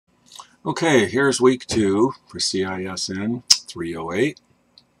Okay, here's week 2 for CISN 308.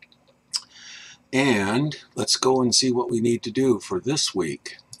 And let's go and see what we need to do for this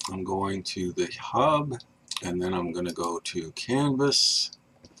week. I'm going to the hub, and then I'm going to go to Canvas.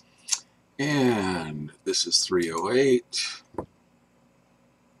 And this is 308.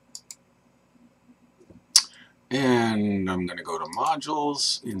 And I'm going to go to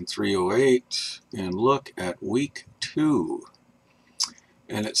Modules in 308 and look at week 2.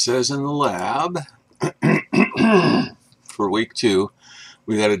 And it says in the lab for week 2,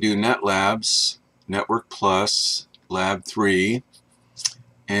 we got to do NetLabs, Network Plus, Lab 3,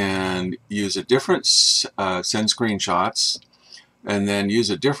 and use a different, send screenshots, and then use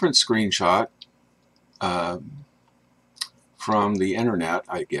a different screenshot from the internet,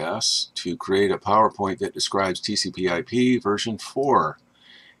 I guess, to create a PowerPoint that describes TCP/IP version 4.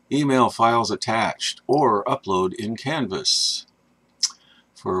 Email files attached, or upload in Canvas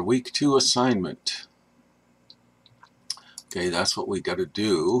for week 2 assignment. Okay, that's what we got to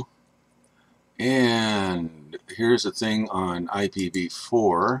do. And here's a thing on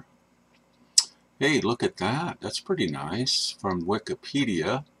IPv4. Hey, look at that. That's pretty nice, from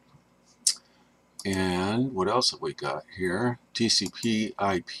Wikipedia. And what else have we got here?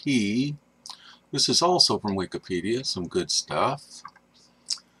 TCP/IP. This is also from Wikipedia, some good stuff.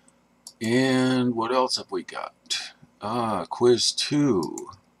 And what else have we got? Quiz 2.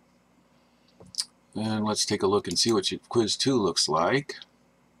 And let's take a look and see what Quiz 2 looks like.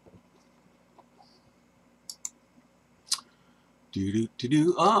 True,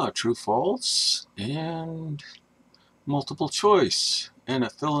 false, and multiple choice, and a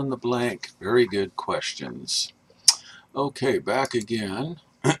fill in the blank. Very good questions. Okay, back again.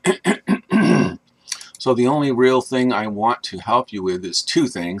 So the only real thing I want to help you with is two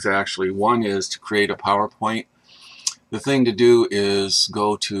things, actually. One is to create a PowerPoint. The thing to do is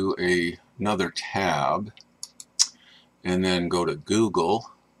go to another tab and then go to Google,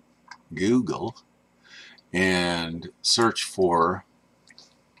 and search for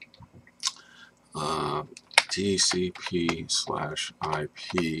TCP/IP.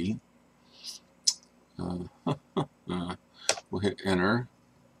 We'll hit enter,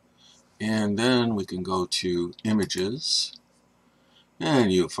 and then we can go to images,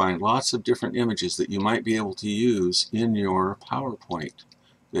 and you'll find lots of different images that you might be able to use in your PowerPoint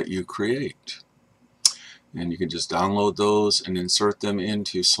that you create. And you can just download those and insert them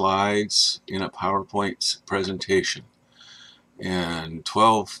into slides in a PowerPoint presentation. And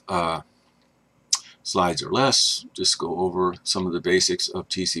 12 slides or less, just go over some of the basics of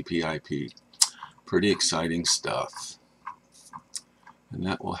TCP/IP. Pretty exciting stuff. And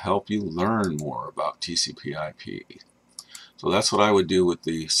that will help you learn more about TCP/IP. So that's what I would do with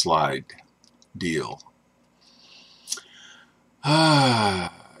the slide deal.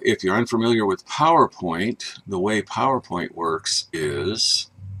 If you're unfamiliar with PowerPoint, the way PowerPoint works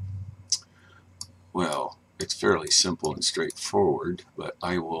is, well, it's fairly simple and straightforward, but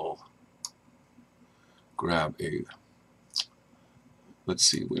I will grab a, let's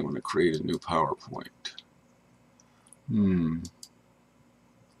see, we want to create a new PowerPoint. I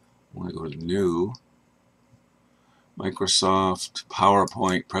want to go to New, Microsoft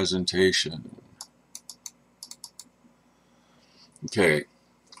PowerPoint Presentation. Okay,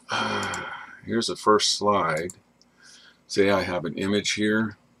 here's the first slide. Say I have an image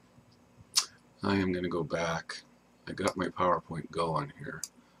here. I am going to go back. I got my PowerPoint going here.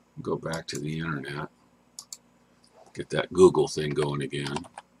 Go back to the internet. Get that Google thing going again.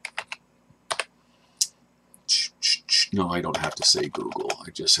 No, I don't have to say Google. I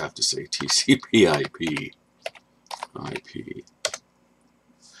just have to say TCP/IP.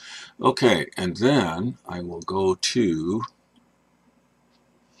 Okay, and then I will go to,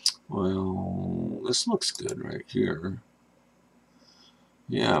 well, this looks good right here.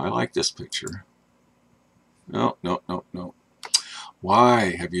 Yeah, I like this picture. No.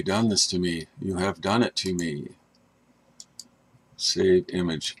 Why have you done this to me? You have done it to me. Save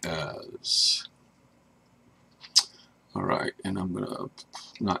image as. Alright, and I'm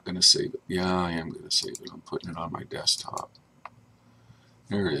not gonna save it. Yeah, I am gonna save it. I'm putting it on my desktop.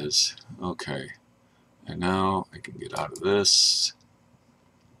 There it is. Okay. And now I can get out of this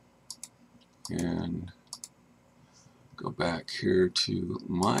and go back here to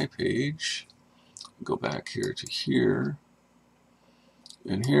my page. Go back here to here.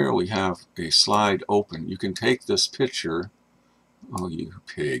 And here we have a slide open. You can take this picture. Oh, you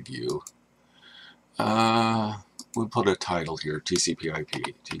pig, you. We'll put a title here,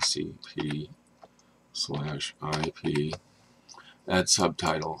 TCP/IP. TCP/IP. Add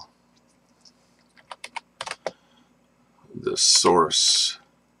subtitle. The source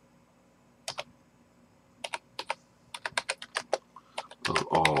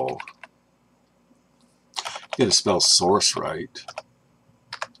Got to spell source right.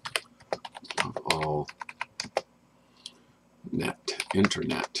 Of all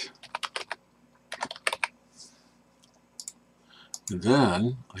internet. And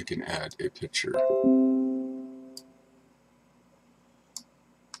then I can add a picture.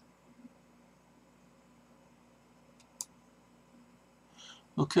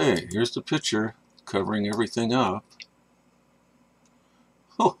 Okay, here's the picture covering everything up.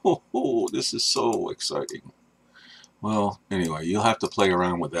 Oh, this is so exciting. Well, anyway, you'll have to play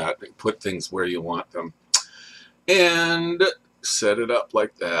around with that and put things where you want them. And set it up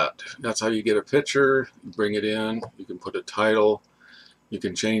like that. That's how you get a picture. You bring it in. You can put a title. You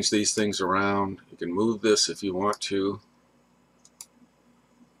can change these things around. You can move this if you want to.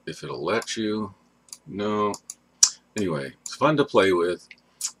 If it'll let you. No. Anyway, it's fun to play with.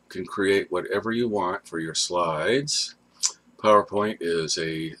 You can create whatever you want for your slides. PowerPoint is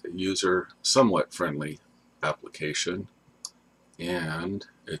a user somewhat friendly application, and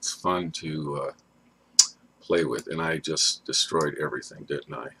it's fun to play with. And I just destroyed everything,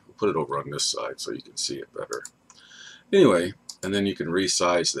 didn't I? I'll put it over on this side so you can see it better. Anyway, and then you can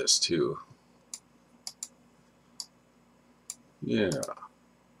resize this too. Yeah.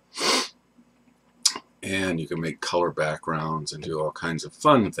 And you can make color backgrounds and do all kinds of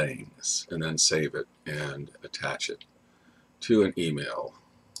fun things, and then save it and attach it to an email.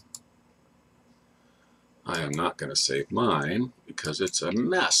 I am not going to save mine because it's a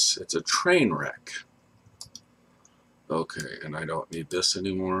mess. It's a train wreck. Okay, and I don't need this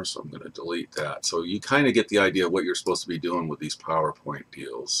anymore, so I'm going to delete that. So you kind of get the idea of what you're supposed to be doing with these PowerPoint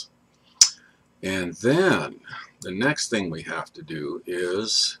deals. And then the next thing we have to do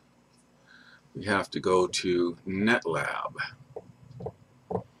is we have to go to NetLab.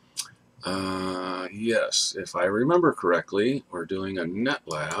 Yes, if I remember correctly, we're doing a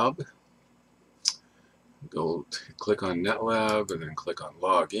NetLab. Go click on NetLab and then click on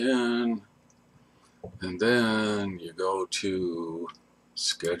Login. And then you go to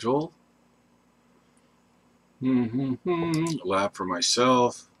Schedule. Lab for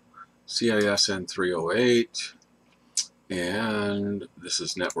myself, CISN 308. And this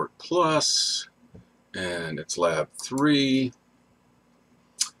is Network Plus. And it's Lab 3.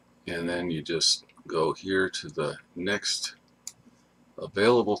 And then you just go here to the next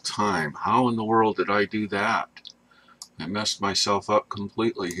available time. How in the world did I do that? I messed myself up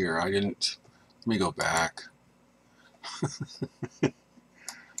completely here. I didn't. Let me go back.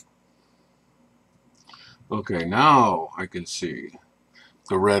 Okay, now I can see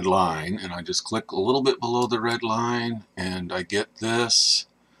the red line, and I just click a little bit below the red line, and I get this.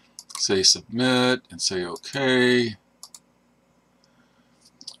 Say submit and say okay.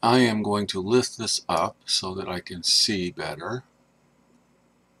 I am going to lift this up so that I can see better.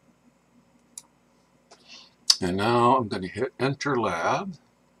 And now I'm going to hit Enter Lab.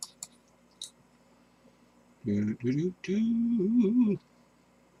 And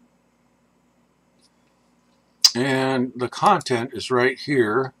the content is right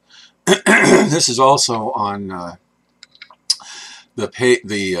here. This is also on the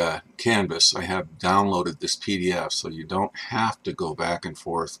Canvas. I have downloaded this PDF, so you don't have to go back and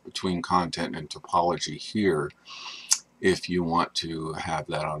forth between content and topology here if you want to have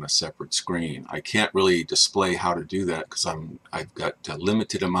that on a separate screen. I can't really display how to do that because I've got a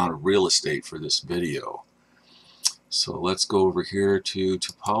limited amount of real estate for this video. So let's go over here to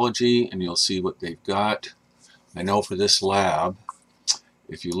topology, and you'll see what they've got. I know for this lab,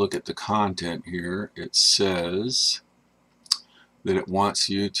 if you look at the content here, it says that it wants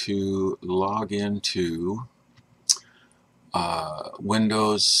you to log into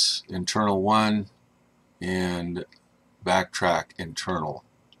Windows Internal 1 and Backtrack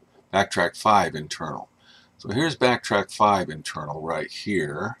 5 internal. So here's Backtrack 5 internal right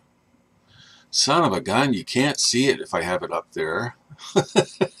here. Son of a gun, you can't see it if I have it up there.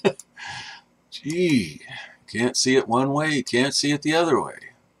 Gee, can't see it one way, you can't see it the other way.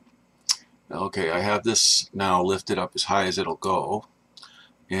 Okay, I have this now lifted up as high as it'll go,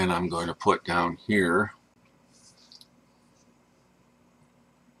 and I'm going to put down here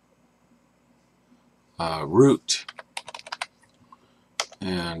root,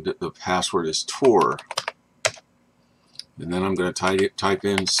 and the password is Tor. And then I'm going to type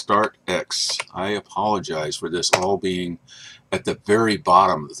in Start X. I apologize for this all being at the very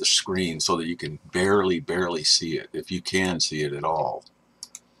bottom of the screen so that you can barely see it, if you can see it at all.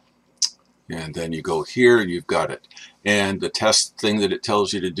 And then you go here and you've got it. And the test thing that it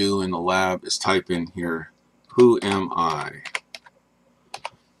tells you to do in the lab is type in here, who am I?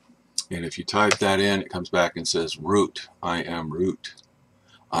 And if you type that in, it comes back and says root. I am root.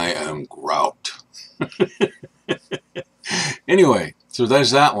 I am grout. Anyway, so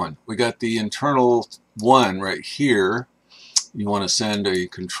there's that one. We got the internal one right here. You want to send a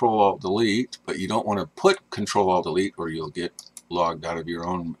Control-Alt-Delete, but you don't want to put Control-Alt-Delete or you'll get logged out of your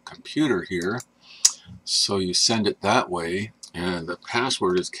own computer here. So you send it that way, and the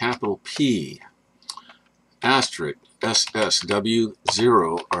password is capital P asterisk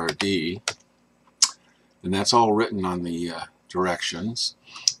SSW0RD, and that's all written on the directions.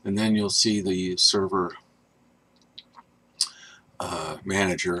 And then you'll see the server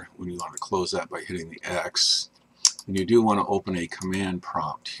manager when you want to close that by hitting the X. And you do want to open a command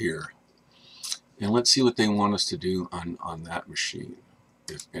prompt here. And let's see what they want us to do on that machine,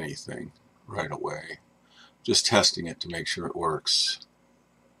 if anything, right away. Just testing it to make sure it works.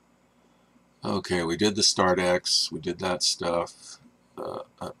 Okay, we did the start X, we did that stuff. Okay,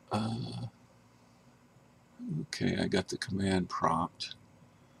 I got the command prompt.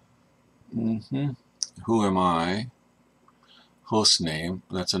 Who am I? Host name,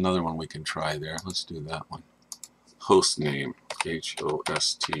 that's another one we can try there. Let's do that one. Host name,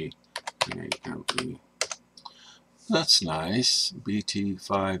 HOSTNAME. That's nice.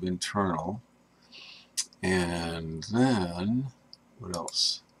 BT5 internal. And then, what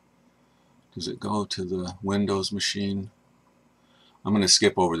else? Does it go to the Windows machine? I'm going to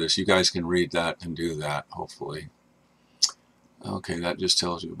skip over this. You guys can read that and do that, hopefully. Okay, that just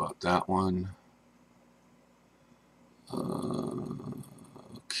tells you about that one.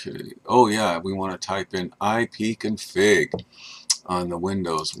 Okay. Oh yeah, we want to type in ipconfig on the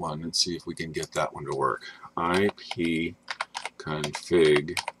Windows one and see if we can get that one to work.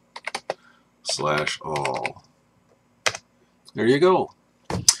 ipconfig/all. There you go.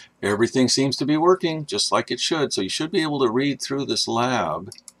 Everything seems to be working just like it should. So you should be able to read through this lab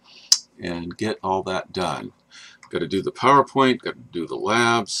and get all that done. Got to do the PowerPoint, got to do the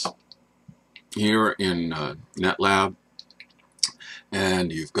labs here in NetLab,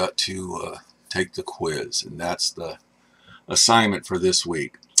 and you've got to take the quiz, and that's the assignment for this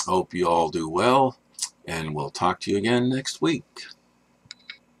week. Hope you all do well, and we'll talk to you again next week.